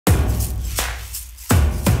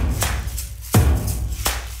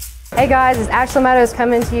Hey guys, it's Ashley Meadows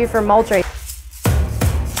coming to you from Moultrie.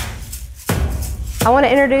 I want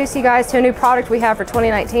to introduce you guys to a new product we have for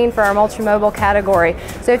 2019 for our Moultrie Mobile category.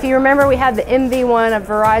 So if you remember, we had the MV1 of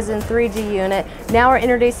Verizon 3G unit. Now we're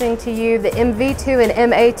introducing to you the MV2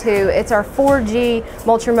 and MA2. It's our 4G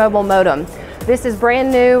Moultrie Mobile modem. This is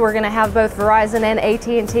brand new. We're going to have both Verizon and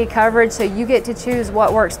AT&T coverage, so you get to choose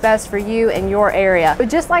what works best for you in your area. But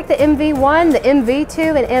just like the MV1, the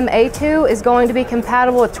MV2 and MA2 is going to be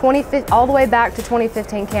compatible with all the way back to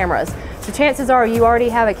 2015 cameras. So chances are you already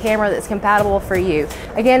have a camera that's compatible for you.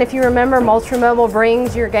 Again, if you remember, Moultrie Mobile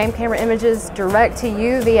brings your game camera images direct to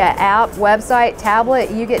you via app, website,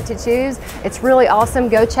 tablet. You get to choose. It's really awesome.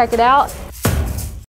 Go check it out.